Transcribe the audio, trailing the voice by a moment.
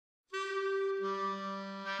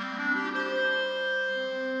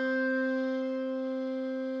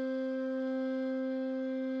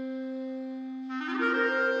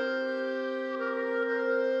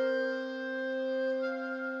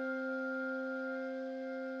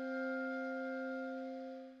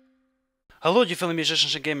Hello, you fellow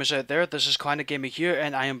musicians and gamers out there, this is Clarinetgamer here,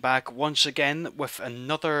 and I am back once again with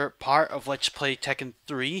another part of Let's Play Tekken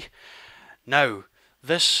 3. Now,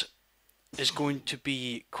 this is going to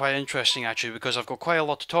be quite interesting actually, because I've got quite a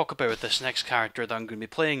lot to talk about with this next character that I'm going to be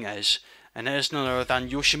playing as, and it is none other than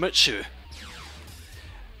Yoshimitsu.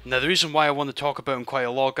 Now, the reason why I want to talk about him quite a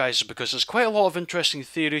lot, guys, is because there's quite a lot of interesting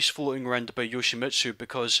theories floating around about Yoshimitsu,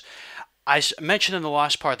 because I mentioned in the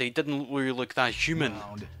last part that he didn't really look that human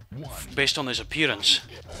based on his appearance.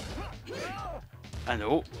 And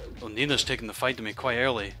oh, Nina's taking the fight to me quite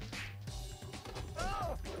early.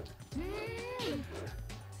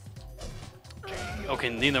 Okay,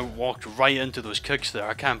 Nina walked right into those kicks there,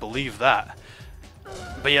 I can't believe that.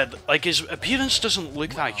 But yeah, like, his appearance doesn't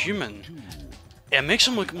look that human. It makes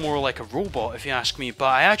him look more like a robot, if you ask me, but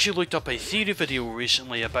I actually looked up a theory video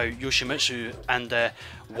recently about Yoshimitsu and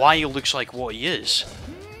why he looks like what he is.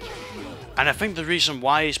 And I think the reason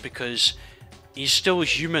why is because he's still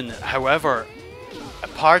human, however,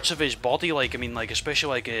 parts of his body, like, I mean, like, especially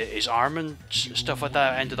like his arm and stuff like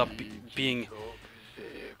that, ended up being,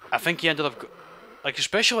 I think he ended up, like,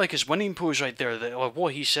 especially like his winning pose right there, like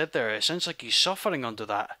what he said there, it sounds like he's suffering under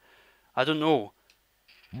that. I don't know.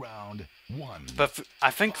 Round one. But I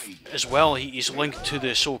think as well he's linked to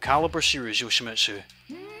the Soul Calibur series, Yoshimitsu.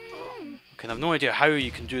 Okay, I have no idea how you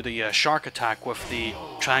can do the shark attack with the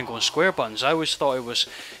triangle and square buttons. I always thought it was...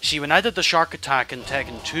 See, when I did the shark attack in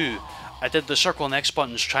Tekken 2, I did the circle and X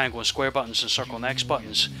buttons, triangle and square buttons, and circle and X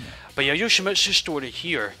buttons. But yeah, Yoshimitsu's story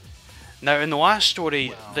here. Now, in the last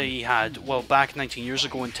story that he had, well, back 19 years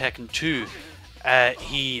ago in Tekken 2,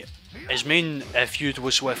 his main feud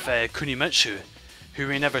was with Kunimitsu, who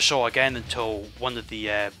we never saw again until one of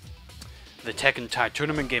the Tekken Tag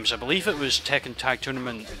Tournament games. I believe it was Tekken Tag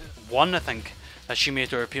Tournament 1, I think, that she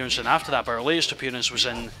made her appearance in after that, but her latest appearance was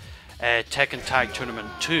in Tekken Tag Tournament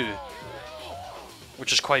 2,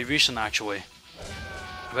 which is quite recent actually.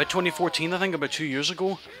 About 2014, I think, about 2 years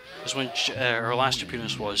ago, is when her last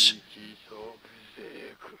appearance was.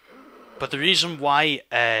 But the reason why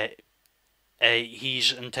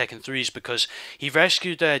he's in Tekken 3 is because he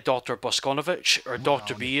rescued Dr. Boskonovich, or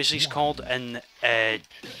Dr. B as he's called, in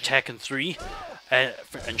Tekken 3,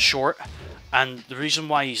 in short. And the reason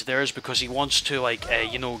why he's there is because he wants to, like,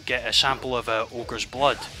 you know, get a sample of Ogre's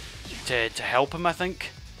blood to help him, I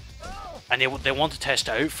think. And they want to test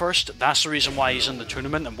it out first. That's the reason why he's in the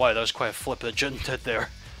tournament, and wow, that was quite a flip that Jin did there.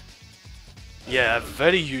 Yeah, a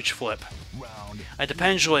very huge flip. It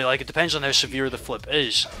depends really, like, it depends on how severe the flip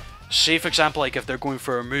is. Say, for example, like, if they're going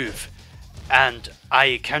for a move, and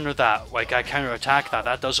I counter that, like, I counter attack that,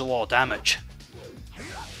 that does a lot of damage.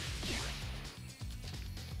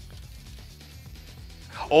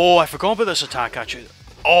 Oh, I forgot about this attack, actually.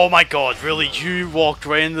 Oh my god, really? You walked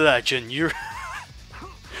right into that, Jin. You're...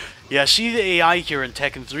 Yeah, see the AI here in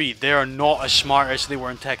Tekken 3, they are not as smart as they were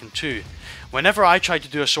in Tekken 2. Whenever I tried to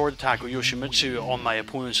do a sword attack with Yoshimitsu on my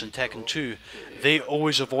opponents in Tekken 2, they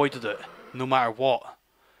always avoided it, no matter what.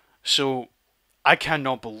 So, I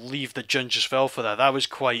cannot believe that Jin just fell for that. That was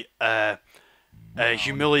quite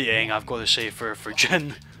humiliating, I've got to say, for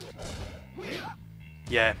Jin.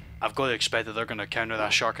 Yeah, I've got to expect that they're going to counter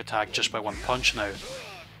that shark attack just by one punch now.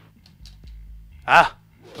 Ah,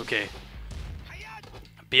 okay.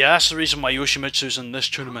 But yeah, that's the reason why Yoshimitsu's in this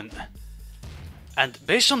tournament. And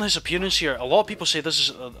based on his appearance here, a lot of people say this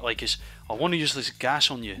is like his... I want to use this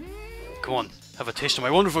gas on you. Come on, have a taste of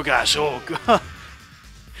my wonderful gas. Oh, God.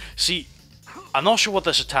 See, I'm not sure what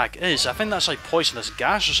this attack is. I think that's like poisonous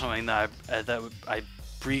gas or something that I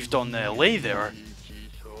breathed on Lei there.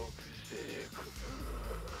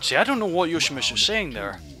 See, I don't know what Yoshimitsu's saying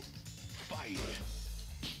there.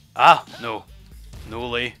 Ah, no. No,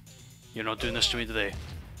 Lei. You're not doing this to me today.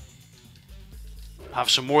 Have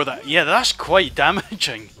some more of that. Yeah, that's quite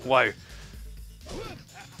damaging. Wow.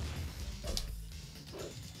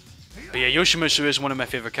 But yeah, Yoshimitsu is one of my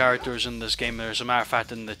favourite characters in this game, as a matter of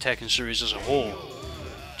fact in the Tekken series as a whole.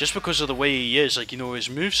 Just because of the way he is, like, you know, his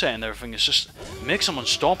moveset and everything, it's just, it makes him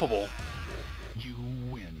unstoppable. You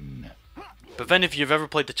win. But then if you've ever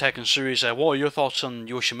played the Tekken series, what are your thoughts on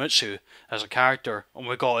Yoshimitsu as a character? And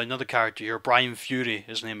we got another character here, Brian Fury,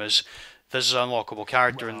 his name is. This is an unlockable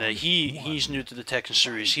character, and he's new to the Tekken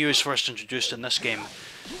series. He was first introduced in this game,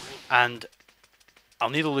 and I'll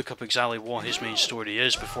need to look up exactly what his main story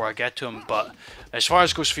is before I get to him. But as far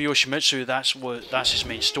as goes for Yoshimitsu, that's his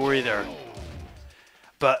main story there.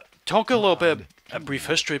 But talk a little bit, a brief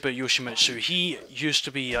history about Yoshimitsu. He used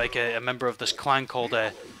to be like a member of this clan called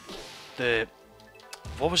what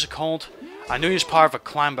was it called? I know he was part of a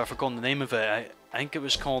clan, but I've forgotten the name of it. I think it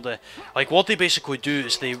was called like, what they basically do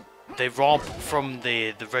is they rob from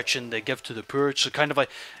the rich and they give to the poor. So kind of like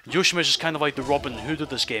Yoshimitsu is kind of like the Robin Hood of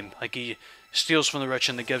this game. Like he steals from the rich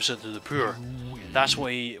and he gives it to the poor. That's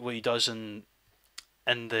what he does in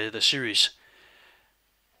the series.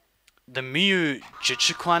 The Miyu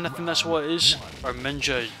Jutsu Clan, I think that's what it is, or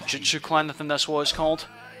Ninja Jutsu Clan, I think that's what it's called.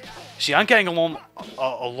 See, I'm getting along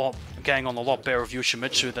getting on a lot better with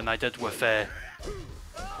Yoshimitsu than I did with Lin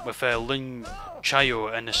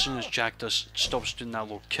Chayo, and as soon as Jack stops doing that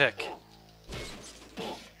little kick.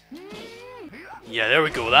 Yeah, there we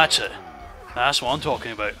go, that's it. That's what I'm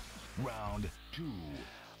talking about. Round 2.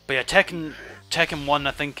 But yeah, Tekken 1,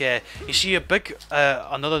 I think, you see a big,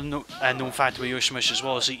 another known fact about Yoshimitsu as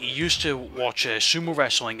well is that he used to watch sumo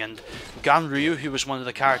wrestling, and Ganryu, who was one of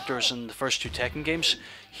the characters in the first 2 Tekken games,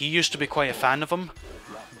 he used to be quite a fan of him.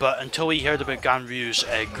 But until he heard about Ganryu's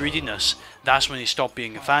greediness, that's when he stopped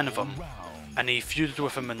being a fan of him. And he feuded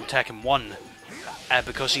with him in Tekken 1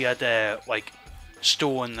 because he had like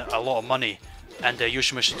stolen a lot of money, and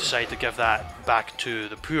Yoshimitsu decided to give that back to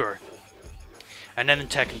the poor. And then in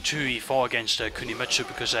Tekken 2 he fought against Kunimitsu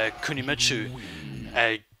because Kunimitsu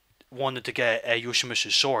wanted to get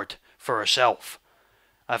Yoshimitsu's sword for herself.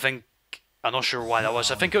 I'm not sure why that was.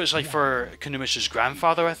 I think it was like for Kunimitsu's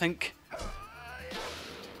grandfather, I think.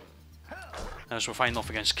 As we're fighting off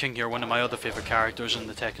against King here, one of my other favourite characters in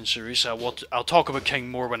the Tekken series. I'll talk about King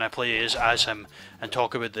more when I play as him, and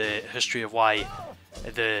talk about the history of why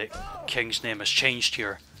the King's name has changed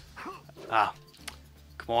here. Ah,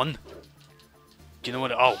 come on. Do you know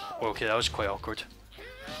what? Oh, okay, that was quite awkward.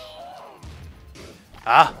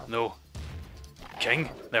 Ah, no.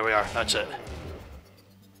 King? There we are, that's it.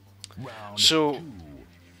 So,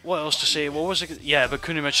 what else to say? What was it? Yeah, but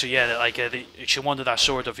Kunimitsu, yeah, like she wanted that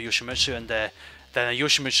sword of Yoshimitsu, and then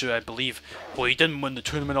Yoshimitsu, I believe, well, he didn't win the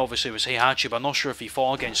tournament, obviously, it was Heihachi, but I'm not sure if he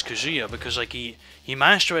fought against Kazuya, because like he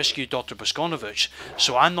managed to rescue Dr. Boskonovich,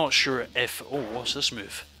 so I'm not sure if... Oh, what's this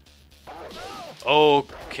move?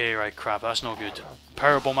 Okay, right, crap, that's not good.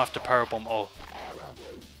 Powerbomb after powerbomb, oh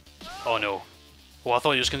no. Well, I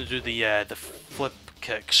thought he was going to do the flip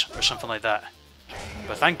kicks, or something like that.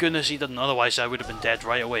 But thank goodness he didn't, otherwise I would have been dead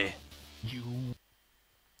right away.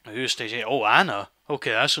 Who's stage 8? Oh, Anna.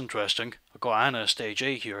 Okay, that's interesting. I've got Anna stage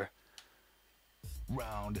 8 here.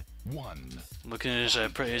 Round 1. Looking as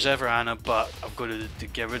pretty as ever, Anna, but I've got to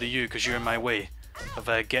get rid of you because you're in my way of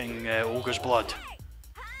getting Ogre's blood.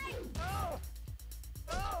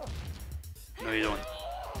 No, you don't.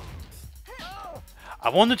 I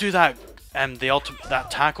want to do that that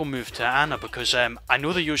tackle move to Anna because I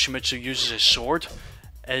know that Yoshimitsu uses his sword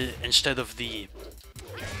instead of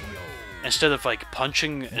like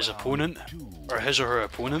punching his opponent or his or her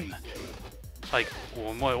opponent. Like,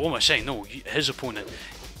 what am I saying? No, his opponent.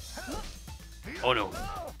 Oh no,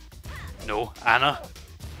 no, Anna,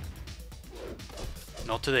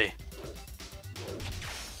 not today.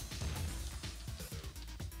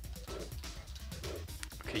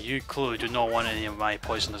 Okay, you clearly do not want any of my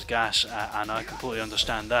poisonous gas, Anna. I completely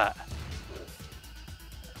understand that.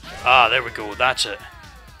 Ah, there we go. That's it.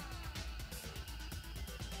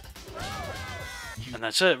 And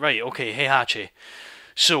that's it. Right, okay, Heihachi.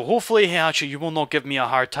 So, hopefully, Heihachi, you will not give me a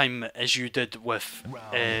hard time as you did with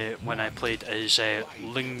when I played as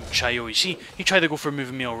Lin Chayo. You see, he tried to go for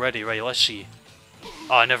moving me already. Right, let's see.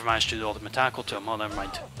 Oh, I never managed to do the ultimate tackle to him. Oh, never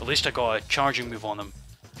mind. At least I got a charging move on him.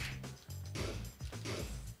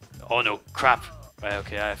 Oh no, crap. Right,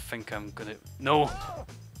 okay, I think I'm gonna... No!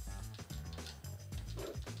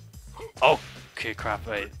 Oh, okay, crap,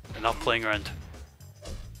 right. Enough playing around.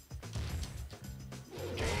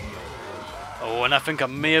 Oh, and I think I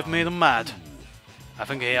may have made him mad. I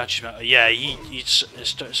think he actually... Yeah, he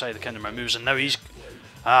decided to counter my moves, and now he's...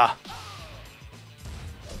 Ah.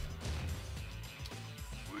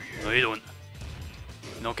 No, you don't.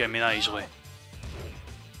 You're not getting me that easily.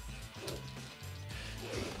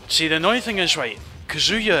 See, the annoying thing is, right,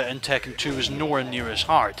 Kazuya in Tekken 2 is nowhere near as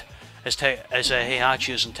hard as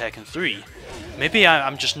Heihachi is in Tekken 3. Maybe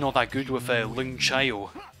I'm just not that good with Lin Chayo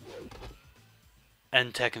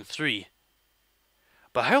in Tekken 3.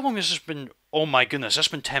 But how long has this been? Oh my goodness, that's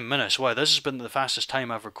been 10 minutes. Wow, this has been the fastest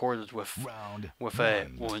time I've recorded with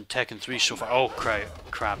well, in Tekken 3 so far. Oh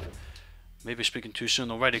crap. Maybe speaking too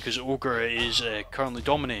soon already because Ogre is currently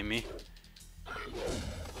dominating me.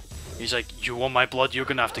 He's like, you want my blood? You're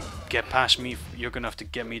gonna have to get past me. You're gonna have to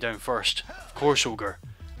get me down first. Of course, Ogre.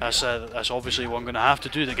 That's obviously what I'm gonna have to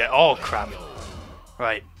do to get. Oh crap!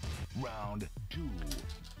 Right. Round 2.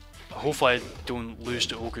 Hopefully, I don't lose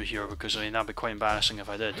to Ogre here because I mean that'd be quite embarrassing if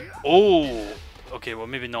I did. Oh. Okay, well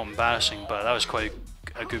maybe not embarrassing, but that was quite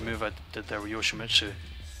a good move I did there with Yoshimitsu.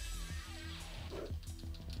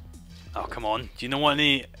 Oh, come on. Do you know what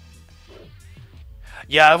any...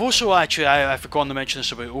 Yeah, I've also actually, I've forgotten to mention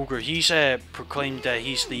this about Ogre. He's proclaimed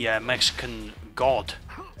he's the Mexican god.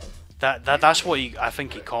 That's what I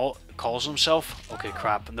think he calls himself. Okay,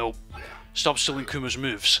 crap. No. Stop stealing Kuma's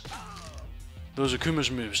moves. Those are Kuma's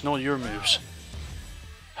moves, not your moves.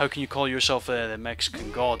 How can you call yourself the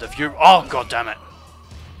Mexican god if you're... Oh, god damn it.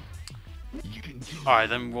 Alright,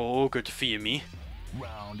 then we'll Ogre defeat me.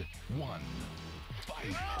 Round 1.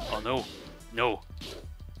 Fight. Oh, no. No.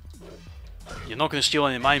 You're not going to steal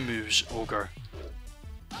any of my moves, Ogre.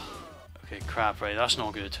 Okay, crap, right, that's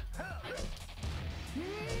not good.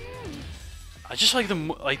 I just like the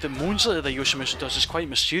moons that Yoshimitsu does is quite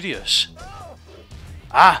mysterious.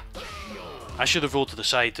 Ah! I should have rolled to the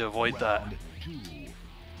side to avoid that.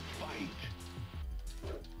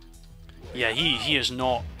 Yeah, he is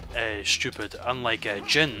not stupid, unlike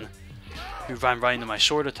Jin, who ran right into my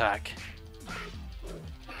sword attack.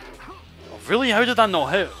 Oh, really? How did that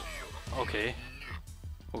not hit? Okay.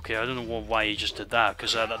 Okay, I don't know why he just did that,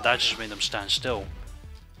 because that just made him stand still.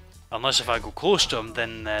 Unless if I go close to him,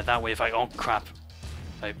 then that way if I... Oh, crap.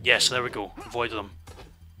 Yes, there we go. Avoided him.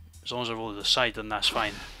 As long as I roll to the side, then that's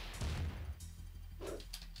fine.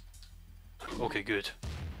 Okay, good.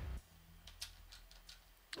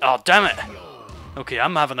 Oh, damn it! Okay,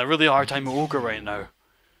 I'm having a really hard time with Ogre right now.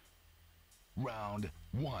 Round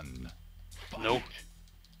 1. No.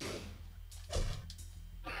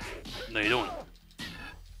 No, you don't.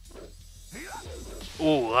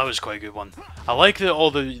 Oh, that was quite a good one. I like that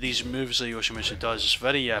all these moves that Yoshimitsu does. It's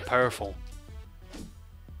very powerful.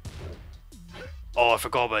 Oh, I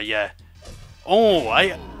forgot about it, yeah. Oh,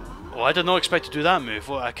 I did not expect to do that move.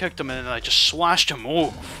 Well, I kicked him and then I just slashed him.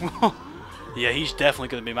 Oh, yeah, he's definitely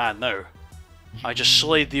going to be mad now. I just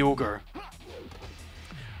slayed the Ogre.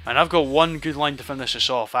 And I've got one good line to finish this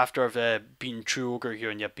off. After I've beaten True Ogre here,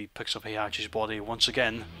 and yep, he picks up Heihachi's body once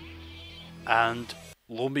again. And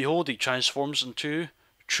lo and behold, he transforms into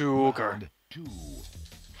True Ogre. Okay,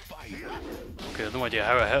 I have no idea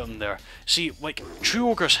how I hit him there. See, like, True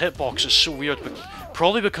Ogre's hitbox is so weird, but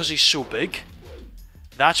probably because he's so big.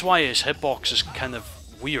 That's why his hitbox is kind of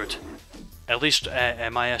weird. At least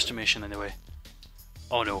in my estimation, anyway.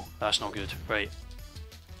 Oh no, that's not good. Right.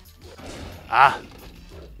 Ah!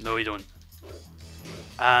 No, you don't.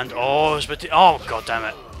 And, oh, I was about to... Oh, god damn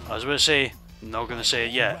it. I was about to say... I'm not going to say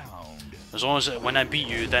it yet. As long as when I beat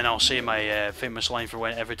you, then I'll say my famous line for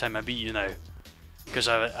every time I beat you now. Because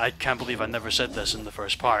I can't believe I never said this in the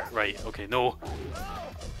first part. Right, okay, no.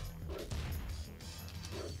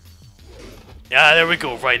 Yeah, there we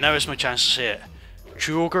go. Right, now is my chance to say it.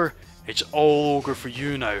 True Ogre, it's all Ogre for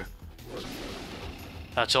you now.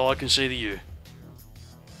 That's all I can say to you.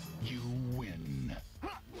 You win.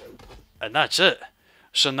 And that's it.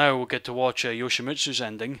 So now we'll get to watch Yoshimitsu's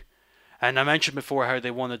ending. And I mentioned before how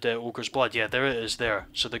they wanted Ogre's blood. Yeah, there it is there.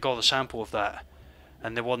 So they got a sample of that.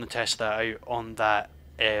 And they want to test that out on that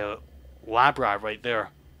lab rat right there.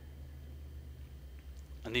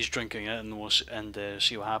 And he's drinking it, and we'll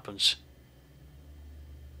see what happens.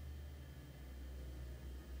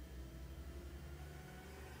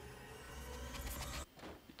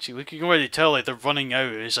 See, we can already tell like they're running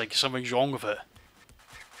out. It's like something's wrong with it.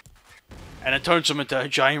 And it turns them into a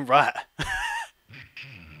giant rat.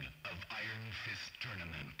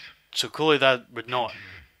 So clearly that would not.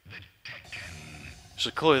 So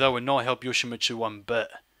clearly that would not help Yoshimitsu one bit.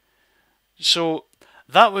 So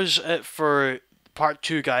that was it for part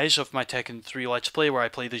 2, guys, of my Tekken 3 Let's Play where I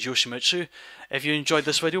played as Yoshimitsu. If you enjoyed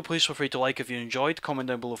this video, please feel free to like if you enjoyed, comment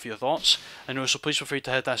down below for your thoughts, and also please feel free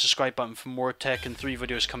to hit that subscribe button for more Tekken 3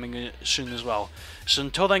 videos coming soon as well. So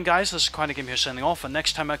until then, guys, this is Clarinetgamer here signing off, and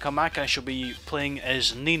next time I come back I shall be playing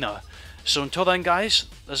as Nina. So until then, guys,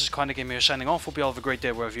 this is Clarinetgamer here signing off. Hope you all have a great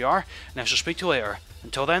day wherever you are, and I shall speak to you later.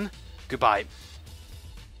 Until then, goodbye.